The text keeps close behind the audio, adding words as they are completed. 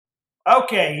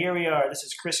Okay, here we are. This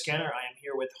is Chris Kenner. I am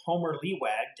here with Homer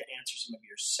Liwag to answer some of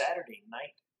your Saturday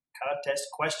night contest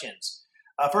questions.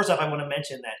 First off, I want to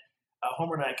mention that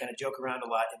Homer and I kind of joke around a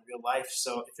lot in real life,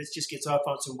 so if this just gets off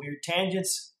on some weird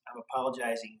tangents, I'm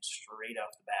apologizing straight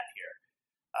off the bat here.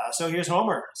 So here's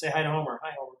Homer. Say hi to Homer.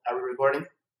 Hi, Homer. Are we recording?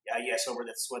 Yes, Homer.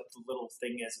 That's what the little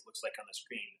thing is. It looks like on the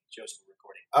screen. It shows we're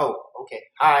recording. Oh, okay.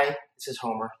 Hi, this is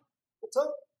Homer. What's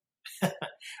up?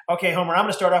 Okay, Homer, I'm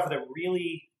going to start off with a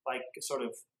really sort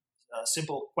of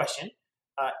simple question.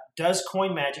 Does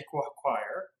coin magic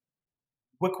require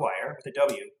with a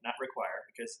W, not require,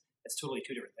 because it's totally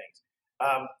two different things.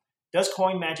 Does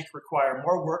coin magic require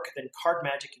more work than card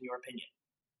magic, in your opinion?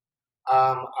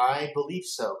 I believe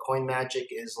so. Coin magic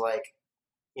is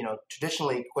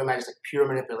traditionally coin magic is like pure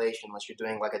manipulation unless you're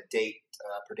doing like a date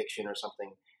prediction or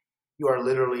something. You are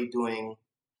literally doing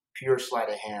pure sleight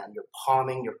of hand. You're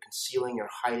palming, you're concealing, you're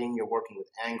hiding, you're working with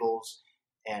angles,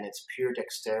 and it's pure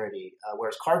dexterity.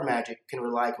 Whereas card magic can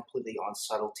rely completely on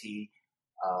subtlety,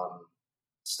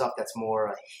 stuff that's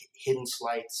more hidden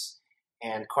sleights,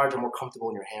 and cards are more comfortable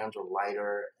in your hands or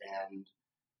lighter, and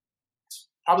it's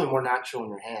probably more natural in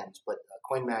your hands. But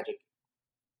coin magic,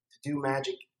 to do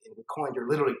magic with coin, you're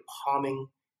literally palming,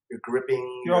 you're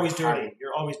gripping. You're always dirty.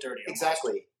 You're always dirty. Almost.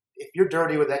 Exactly. If you're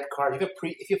dirty with that card, if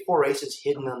you have four aces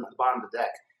hidden on the bottom of the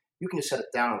deck, you can just set it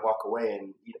down and walk away,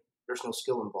 and there's no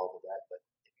skill involved with that. But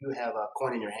if you have a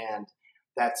coin in your hand,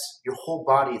 that's your whole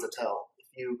body is a tell. If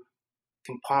you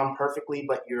can palm perfectly,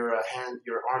 but your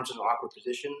arms in an awkward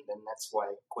position, then that's why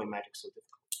coin magic's so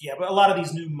difficult. Yeah, but a lot of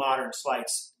these new modern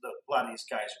sleights, a lot of these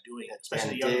guys are doing it,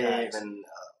 especially the young guys. And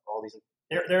all these.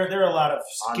 There are a lot of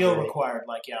skill required,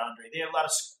 Andre. There are a lot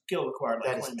of skill required.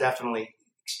 That is definitely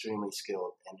extremely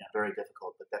skilled and very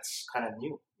difficult, but that's kind of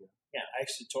new. Yeah, I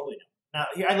actually totally know. Now,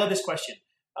 here, I love this question.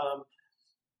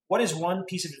 What is one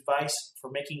piece of advice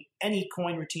for making any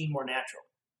coin routine more natural?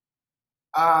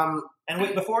 And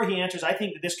wait, before he answers, I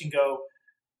think that this can go.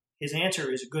 His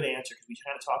answer is a good answer because we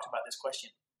kind of talked about this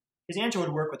question. His answer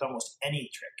would work with almost any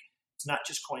trick. It's not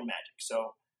just coin magic.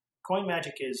 So, coin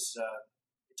magic is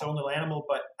its own little animal,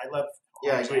 but I love.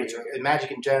 Yeah, I agree.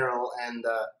 Magic in general, and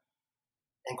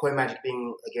coin magic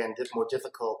being again more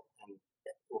difficult and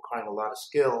requiring a lot of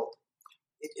skill.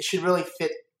 It should really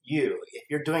fit you. If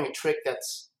you're doing a trick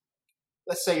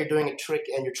let's say you're doing a trick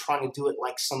and you're trying to do it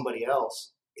like somebody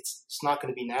else, it's not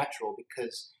going to be natural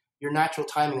because your natural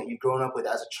timing that you've grown up with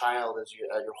as a child, as your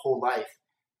whole life,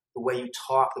 the way you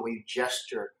talk, the way you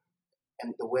gesture,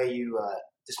 and the way you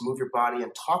just move your body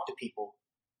and talk to people,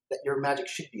 that your magic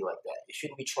should be like that. You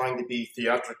shouldn't be trying to be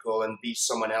theatrical and be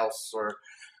someone else, or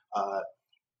you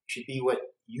should be what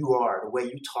you are, the way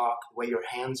you talk, the way your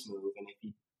hands move. And if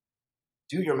you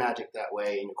do your magic that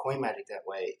way and your coin magic that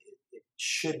way, it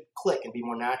should click and be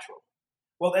more natural.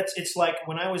 Well, it's like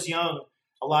when I was young,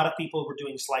 a lot of people were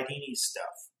doing Slidini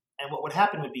stuff. And what would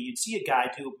happen would be you'd see a guy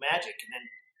do magic, and then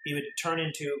he would turn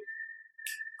into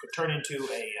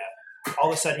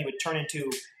all of a sudden he would turn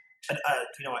into an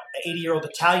 80-year-old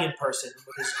Italian person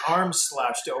with his arms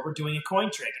slouched over doing a coin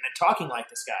trick and then talking like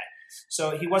this guy.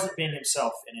 So he wasn't being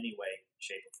himself in any way,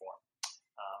 shape, or form.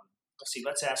 Let's see.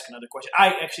 Let's ask another question.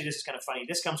 This is kind of funny.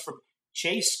 This comes from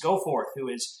Chase Goforth, who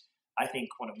is, I think,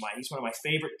 he's one of my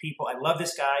favorite people. I love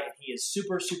this guy, and he is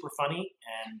super, super funny.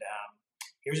 And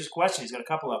here's his question. He's got a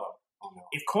couple of them. Oh, no.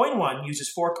 If CoinOne uses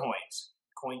 4 coins,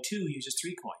 Coin 2 uses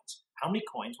 3 coins, how many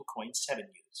coins will Coin 7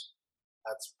 use?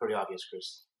 That's pretty obvious,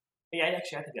 Chris. Yeah, I think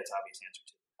that's an obvious answer,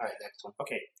 too. All right, next one.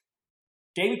 Okay.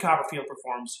 David Copperfield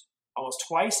performs almost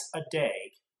twice a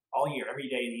day, all year, every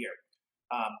day of the year.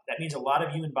 That means a lot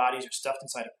of human bodies are stuffed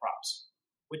inside of props.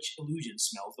 Which illusion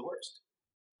smells the worst?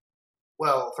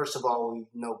 Well, first of all, we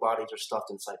know bodies are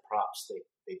stuffed inside props.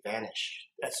 They vanish.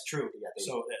 That's true. Yeah,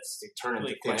 they turn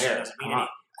really into thin air.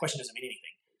 Question doesn't mean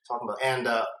anything. Talking about, and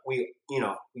we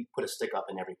put a stick up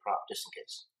in every prop just in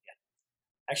case. Yeah.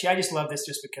 Actually, I just love this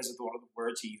just because of one of the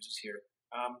words he uses here.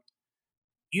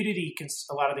 Unity,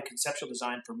 a lot of the conceptual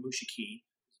design for Mushiki,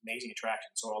 amazing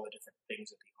attraction. So all the different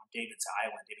things on David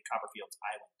Copperfield's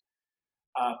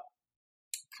island.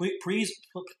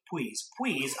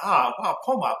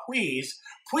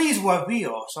 Please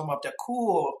reveal some of the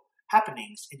cool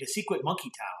happenings in the Secret Monkey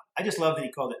Town. I just love that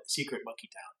he called it Secret Monkey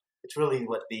Town. It's really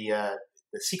what the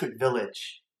Secret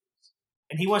Village.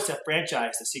 And he wants to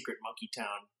franchise the Secret Monkey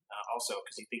Town also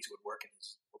because he thinks it would work in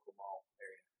his local mall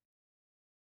area.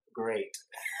 Great.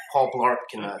 Paul Blart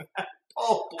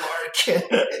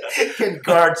can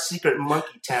guard Secret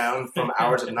Monkey Town from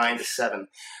hours of 9 to 7.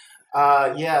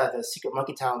 The Secret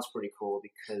Monkey Town is pretty cool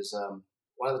because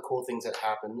one of the cool things that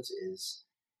happens is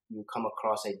you come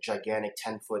across a gigantic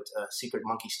 10-foot secret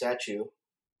monkey statue.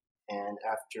 And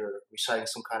after reciting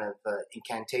some kind of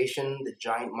incantation, the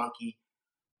giant monkey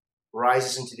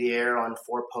rises into the air on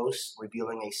 4 posts,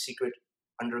 revealing a secret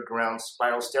underground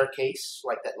spiral staircase,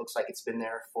 like that looks like it's been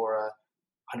there for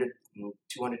 100,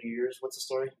 200 years. What's the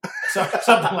story?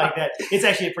 Something like that. It's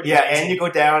actually a pretty and you go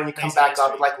down and you come back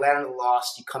history. up, like Land of the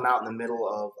Lost. You come out in the middle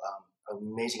of an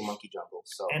amazing monkey jungle.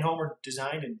 So and Homer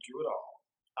designed and drew it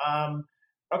all.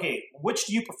 Okay, which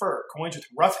do you prefer, coins with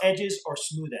rough edges or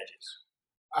smooth edges?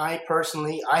 I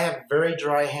personally, I have very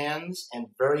dry hands and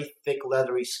very thick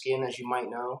leathery skin, as you might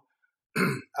know.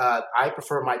 I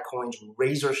prefer my coins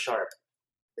razor sharp.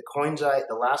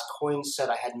 The last coin set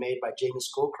I had made by James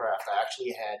Schoolcraft, I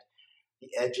actually had the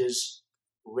edges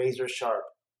razor sharp,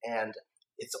 and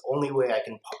it's the only way I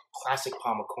can classic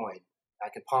palm a coin. I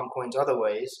can palm coins other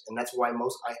ways, and that's why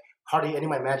hardly any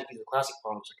of my magic use a classic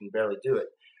palm, so I can barely do it.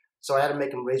 So I had to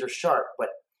make them razor sharp, but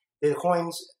the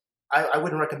coins, I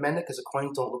wouldn't recommend it because the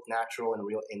coins don't look natural and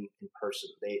real in person.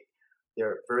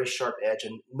 They're very sharp edge,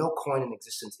 and no coin in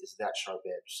existence is that sharp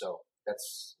edge. So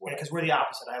that's what because we're the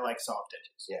opposite. I like soft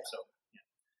edges. Yeah. So yeah.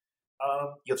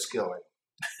 You have skill,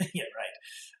 right? Yeah,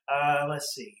 right. Let's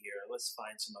see here. Let's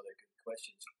find some other good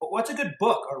questions. What's a good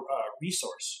book or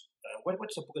resource?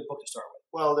 What's a good book to start with?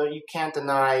 Well, you can't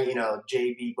deny,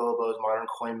 J.B. Bobo's Modern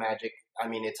Coin Magic. I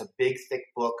mean, it's a big, thick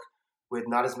book with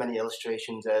not as many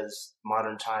illustrations as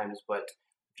Modern Times, but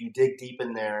if you dig deep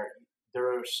in there,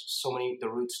 there are the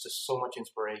roots to so much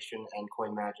inspiration and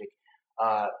coin magic.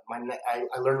 I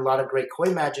learned a lot of great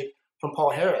coin magic from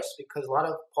Paul Harris, because a lot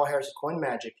of Paul Harris' coin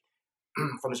magic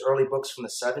from his early books from the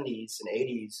 70s and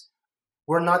 80s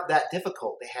were not that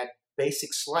difficult. They had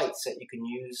basic sleights that you can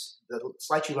use. The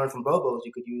sleights you learn from Bobo's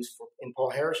you could use in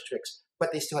Paul Harris tricks,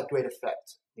 but they still had great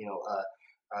effect.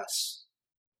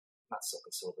 Not silk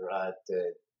and silver.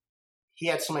 He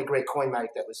had so many great coin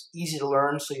magic that was easy to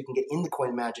learn, so you can get into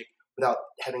coin magic without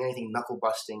having anything knuckle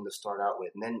busting to start out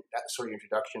with. And then that's sort of your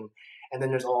introduction. And then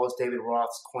there's always David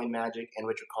Roth's coin magic and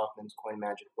Richard Kaufman's coin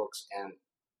magic books.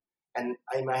 And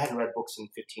I hadn't read books in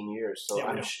 15 years, so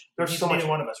yeah, there's so much.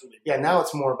 One of us really. Yeah, now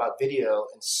it's more about video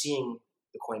and seeing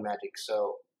the coin magic.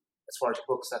 So as far as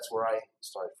books, that's where I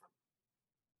started from.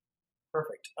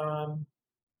 Perfect.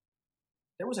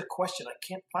 There was a question. I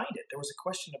can't find it. There was a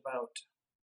question about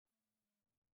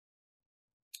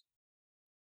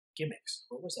gimmicks.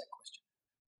 What was that question?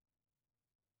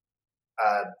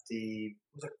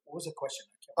 What was the question?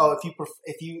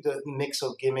 If you the mix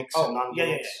of gimmicks and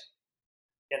non-gimmicks.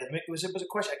 Yeah, it was a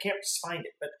question. I can't find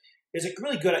it, but there's a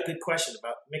really good question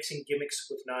about mixing gimmicks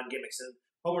with non-gimmicks. And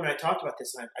Homer and I talked about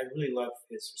this, and I really love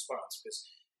his response because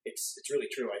it's really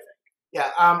true, I think.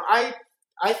 Yeah,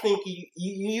 I think you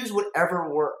use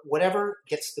whatever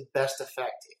gets the best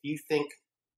effect. If you think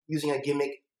using a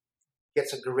gimmick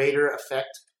gets a greater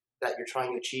effect that you're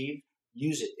trying to achieve,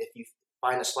 use it. If you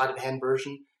find a sleight of hand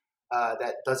version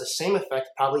that does the same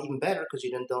effect, probably even better because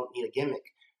you then don't need a gimmick.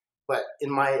 But in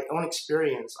my own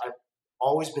experience, I've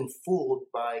always been fooled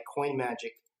by coin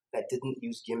magic that didn't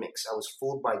use gimmicks. I was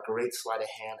fooled by great sleight of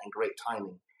hand and great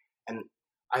timing. And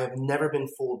I have never been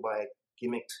fooled by a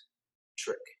gimmicked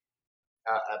trick.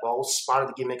 I've always spotted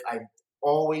the gimmick. I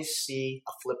always see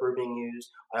a flipper being used.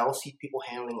 I always see people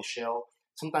handling a shell.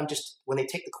 Sometimes just when they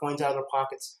take the coins out of their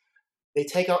pockets,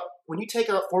 when you take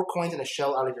out 4 coins and a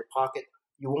shell out of your pocket,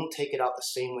 you won't take it out the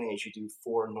same way as you do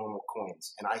 4 normal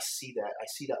coins. And I see that. I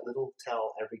see that little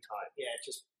tell every time. Yeah,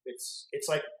 it's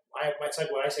like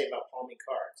what I say about palming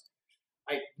cards.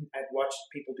 I've watched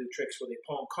people do tricks where they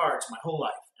palm cards my whole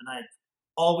life, and I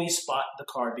always spot the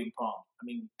card being palmed. I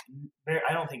mean,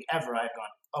 I don't think ever I've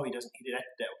gone, oh, he did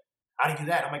that. How did he do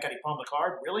that? Oh my God, he palmed the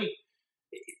card? Really?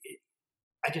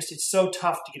 It's so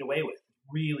tough to get away with.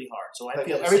 Really hard. So I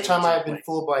feel every time I've been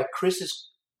fooled by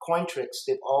Chris's coin tricks,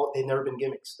 they've never been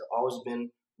gimmicks. They've always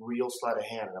been real sleight of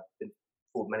hand. And I've been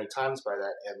fooled many times by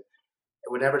that. And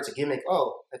whenever it's a gimmick,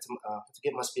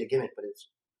 it must be a gimmick, but it's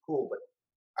cool. But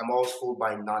I'm always fooled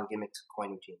by non-gimmicked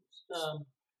coin routines.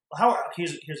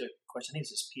 Here's a question. I think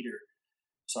this is Peter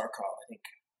Sarkov. I think.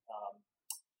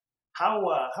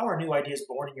 How are new ideas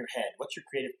born in your head? What's your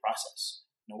creative process?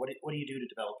 What do you do to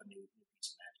develop a new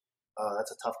piece of magic?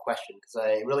 That's a tough question because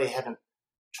I really haven't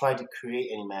tried to create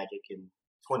any magic in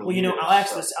 20 years. Well,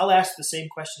 I'll ask the same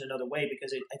question another way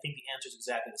because I think the answer is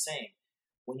exactly the same.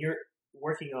 When you're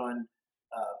working on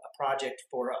a project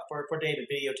for David,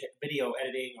 video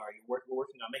editing, or you're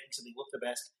working on making something look the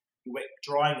best, you're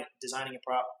drawing it, designing a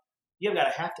prop, you've got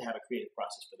to have a creative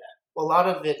process for that. Well, a lot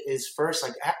of it is first,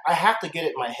 like I have to get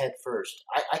it in my head first.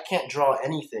 I can't draw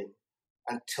anything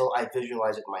until I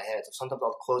visualize it in my head. So sometimes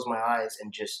I'll close my eyes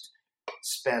and just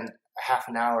spend a half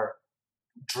an hour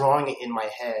drawing it in my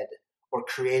head or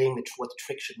creating what the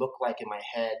trick should look like in my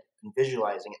head and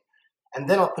visualizing it. And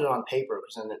then I'll put it on paper,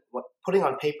 because then putting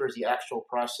on paper is the actual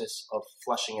process of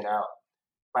flushing it out.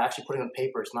 By actually putting it on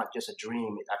paper, it's not just a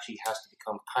dream. It actually has to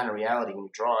become kind of reality when you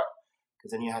draw it,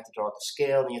 because then you have to draw it to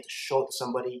scale, then you have to show it to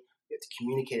somebody, you have to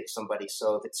communicate it to somebody.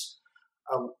 So if it's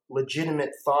a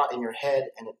legitimate thought in your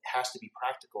head and it has to be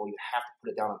practical, you have to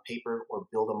put it down on paper or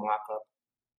build a mock-up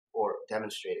or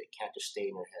demonstrate it. It can't just stay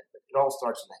in your head. But it all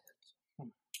starts in the head.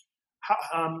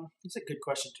 It's a good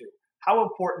question too. How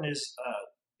important is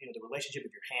the relationship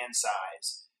of your hand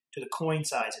size to the coin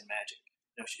size in Magic?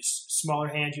 Smaller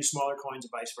hands use smaller coins,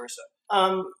 and vice versa.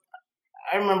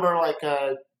 I remember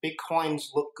big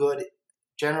coins look good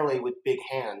generally with big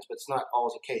hands, but it's not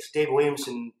always the case. Dave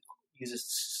Williamson uses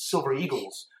silver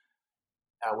eagles,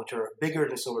 which are bigger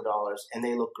than silver dollars, and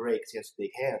they look great because he has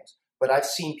big hands. But I've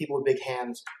seen people with big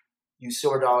hands use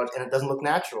silver dollars, and it doesn't look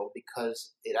natural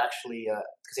because it actually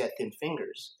because they have thin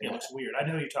fingers. It looks weird. I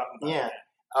know what you're talking about. Yeah.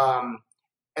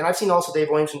 And I've seen also Dave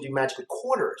Williamson do Magic with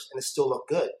quarters, and it still look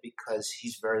good because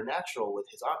he's very natural with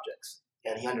his objects,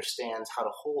 and he understands how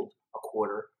to hold a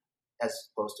quarter as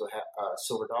opposed to a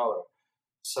silver dollar.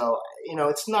 So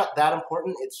it's not that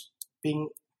important. It's being,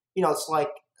 it's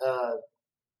like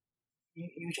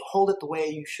you hold it the way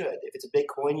you should. If it's a big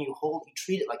coin, you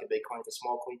treat it like a big coin. If it's a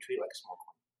small coin, you treat it like a small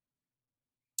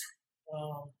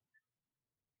coin.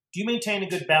 Do you maintain a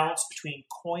good balance between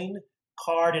coin,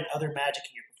 card, and other Magic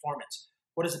in your performance?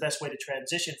 What is the best way to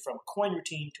transition from a coin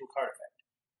routine to a card effect?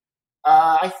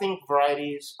 I think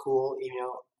variety is cool.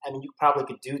 You probably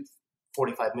could do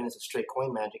 45 minutes of straight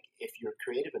coin Magic if you're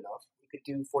creative enough. You could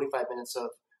do 45 minutes of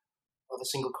a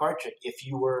single card trick if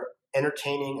you were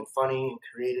entertaining and funny and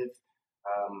creative.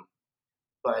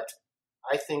 But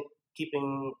I think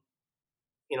keeping,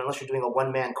 unless you're doing a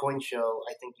one-man coin show,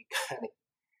 I think you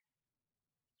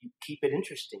keep it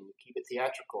interesting, you keep it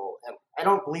theatrical. And I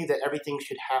don't believe that everything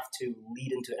should have to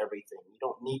lead into everything. You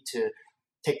don't need to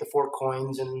take the 4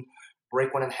 coins and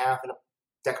break one in half and a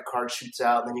deck of cards shoots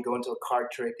out, and then you go into a card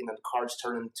trick and then the cards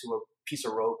turn into a piece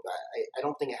of rope. I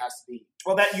don't think it has to be.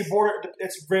 Well,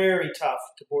 it's very tough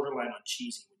to borderline on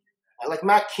cheesy. Like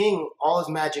Matt King, all his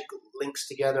Magic links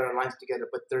together and lines together,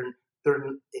 but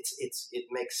it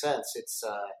makes sense. It's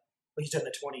he's done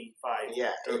the 25,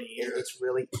 30 years. It's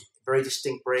really very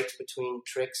distinct breaks between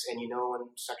tricks, and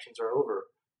when sections are over,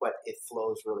 but it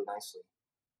flows really nicely.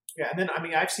 Yeah, and then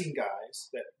I've seen guys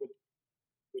that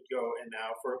would go and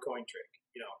now for a coin trick,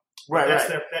 right?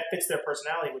 That fits their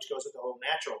personality, which goes with the whole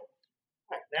natural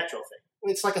thing.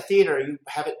 It's like a theater. You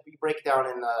break it down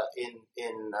in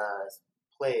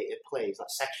plays, not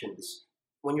sections.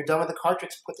 When you're done with the card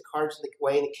tricks, put the cards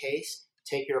away in the case,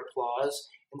 take your applause,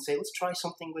 and say, let's try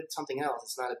something with something else.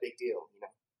 It's not a big deal,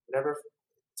 whatever.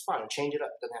 It's fine. Change it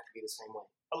up. It doesn't have to be the same way.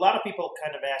 A lot of people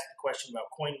kind of ask the question about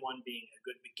CoinOne being a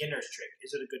good beginner's trick.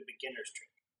 Is it a good beginner's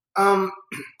trick?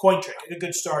 Coin trick, a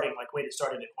good starting way to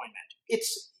start into coin Magic.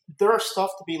 There are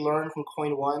stuff to be learned from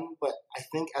CoinOne, but I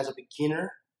think as a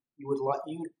beginner,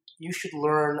 you should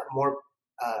learn more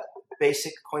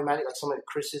basic coin Magic, like some of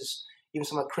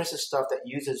Chris's stuff that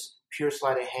uses pure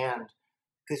sleight of hand.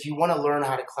 Because you want to learn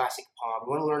how to classic palm,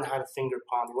 you want to learn how to finger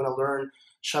palm, you want to learn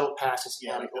shuttle passes,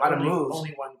 a lot of moves.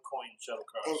 Only one coin shuttle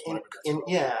cards.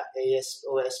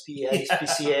 ASP,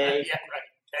 ASPCA, yeah, right.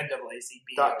 NAACP.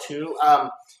 .2.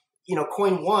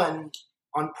 CoinOne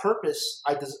on purpose.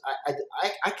 I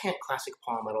can't classic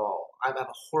palm at all. I have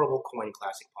a horrible coin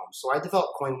classic palm, so I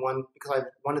developed CoinOne because I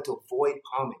wanted to avoid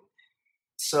palming.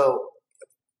 So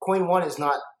CoinOne is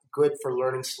not good for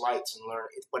learning sleights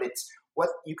but it's. What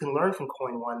you can learn from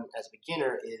CoinOne as a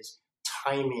beginner is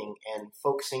timing and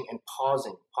focusing and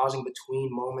pausing between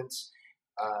moments,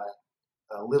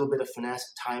 a little bit of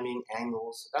finesse, timing,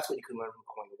 angles. That's what you can learn from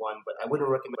CoinOne. But I wouldn't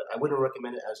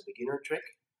recommend it as a beginner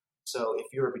trick. So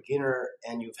if you're a beginner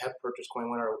and you have purchased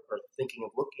CoinOne or thinking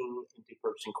of looking into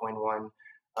purchasing CoinOne,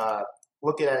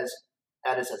 look at it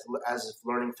as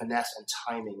learning finesse and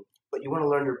timing. But you want to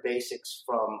learn your basics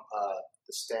from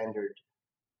the standard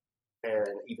Fair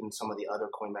and even some of the other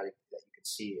coin Magic that you can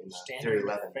see in Theory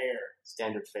 11.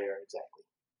 Standard Fair, exactly.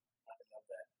 I love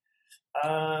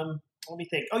that. Let me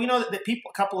think. A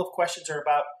couple of questions are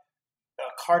about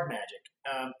card Magic.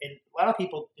 And a lot of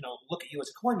people, look at you as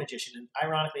a coin magician, and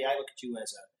ironically, I look at you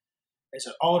as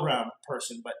an all-around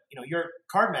person. But your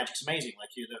card Magic's amazing.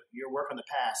 Like your work on the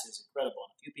pass is incredible,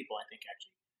 and a few people I think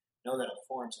actually know that on the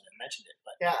forums and have mentioned it.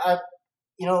 But yeah,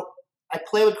 I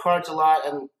play with cards a lot,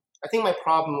 and I think my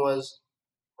problem was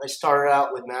I started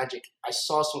out with Magic, I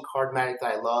saw some card magic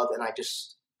that I loved, and I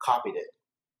just copied it.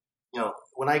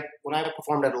 When I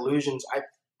performed at Illusions,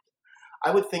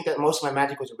 I would think that most of my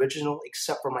magic was original,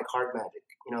 except for my card magic.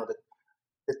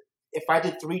 If I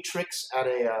did three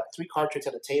card tricks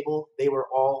at a table, they were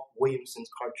all Williamson's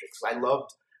card tricks. I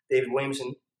loved David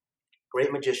Williamson, great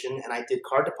magician, and I did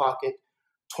card to pocket,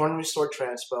 torn and restored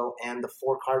transpo, and the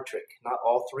 4 card trick. Not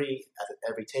all 3 at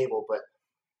every table, but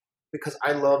because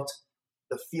I loved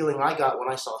the feeling I got when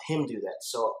I saw him do that.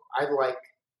 So I like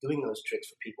doing those tricks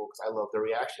for people because I love their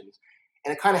reactions.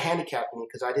 And it kind of handicapped me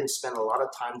because I didn't spend a lot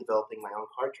of time developing my own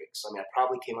card tricks. I mean, I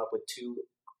probably came up with 2.5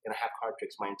 card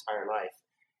tricks my entire life.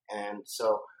 And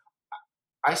so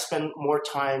I spend more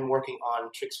time working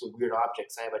on tricks with weird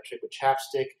objects. I have a trick with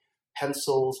chapstick,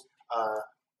 pencils,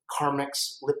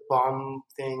 Carmex lip balm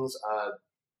things,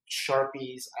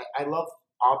 Sharpies. I love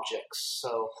objects,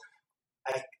 so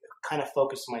I kind of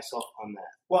focus myself on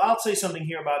that. Well, I'll say something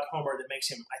here about Homer that makes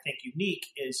him, I think,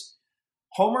 unique is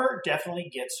Homer definitely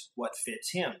gets what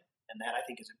fits him, and that I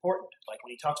think is important. Like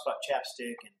when he talks about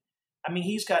chapstick, and I mean,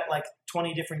 he's got like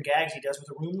 20 different gags he does with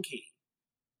a room key.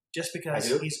 Just because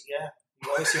you're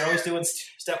always doing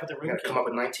stuff with the room key. Come up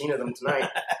with 19 of them tonight.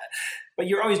 But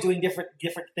you're always doing different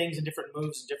things and different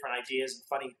moves and different ideas and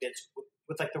funny bits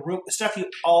with like the stuff you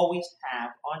always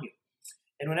have on you.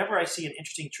 And whenever I see an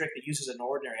interesting trick that uses an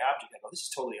ordinary object, I go, this is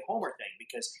totally a Homer thing,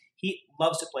 because he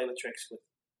loves to play with tricks with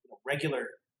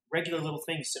regular little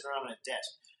things sitting around on his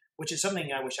desk, which is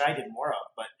something I wish I did more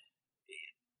of. But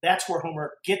that's where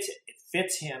Homer gets it. It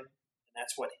fits him, and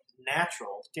that's what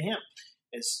natural to him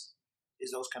is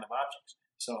those kind of objects.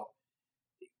 So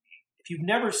if you've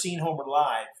never seen Homer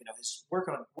live, his work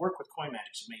with coin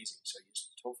magic is amazing. So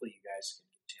hopefully you guys can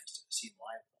get a chance to see him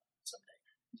live someday.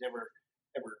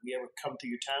 If we ever come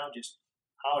through your town, just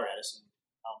holler at us, and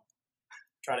I'll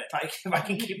try to if I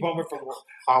can keep Homer from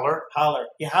holler.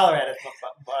 Yeah, holler at us,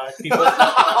 people.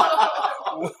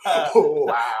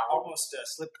 Wow, almost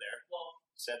slipped there.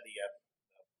 Said the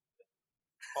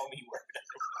homie word.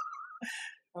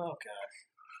 Oh God!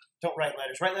 Don't write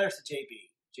letters. Write letters to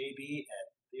JB.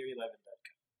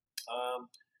 JB@theory11.com.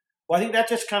 Well, I think that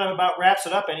just kind of about wraps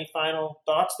it up. Any final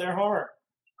thoughts there, Homer?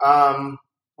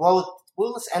 Well,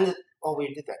 let's end it. Oh,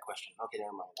 we did that question. Okay,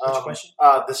 never mind. Which question?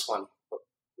 This one.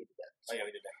 We did that. Oh yeah,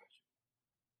 we did that question.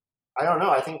 I don't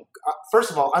know. I think first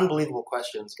of all, unbelievable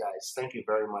questions, guys. Thank you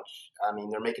very much. I mean,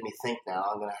 they're making me think now.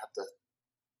 I'm gonna have to,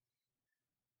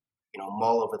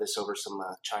 mull over this over some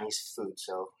Chinese food.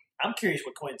 So I'm curious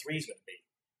what coin 3 is going to be.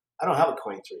 I don't have a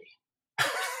coin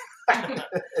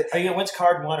 3. When's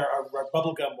card 1 or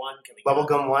bubblegum 1 coming?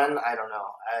 Bubblegum 1? I don't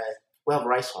know. We'll have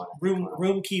rice 1.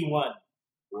 Room key 1.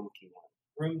 Room key 1.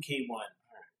 Room key 1.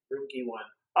 Room key 1.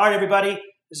 All right, everybody.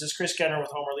 This is Chris Kenner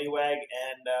with Homer Liwag,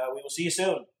 and we will see you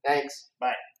soon. Thanks.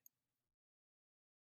 Bye.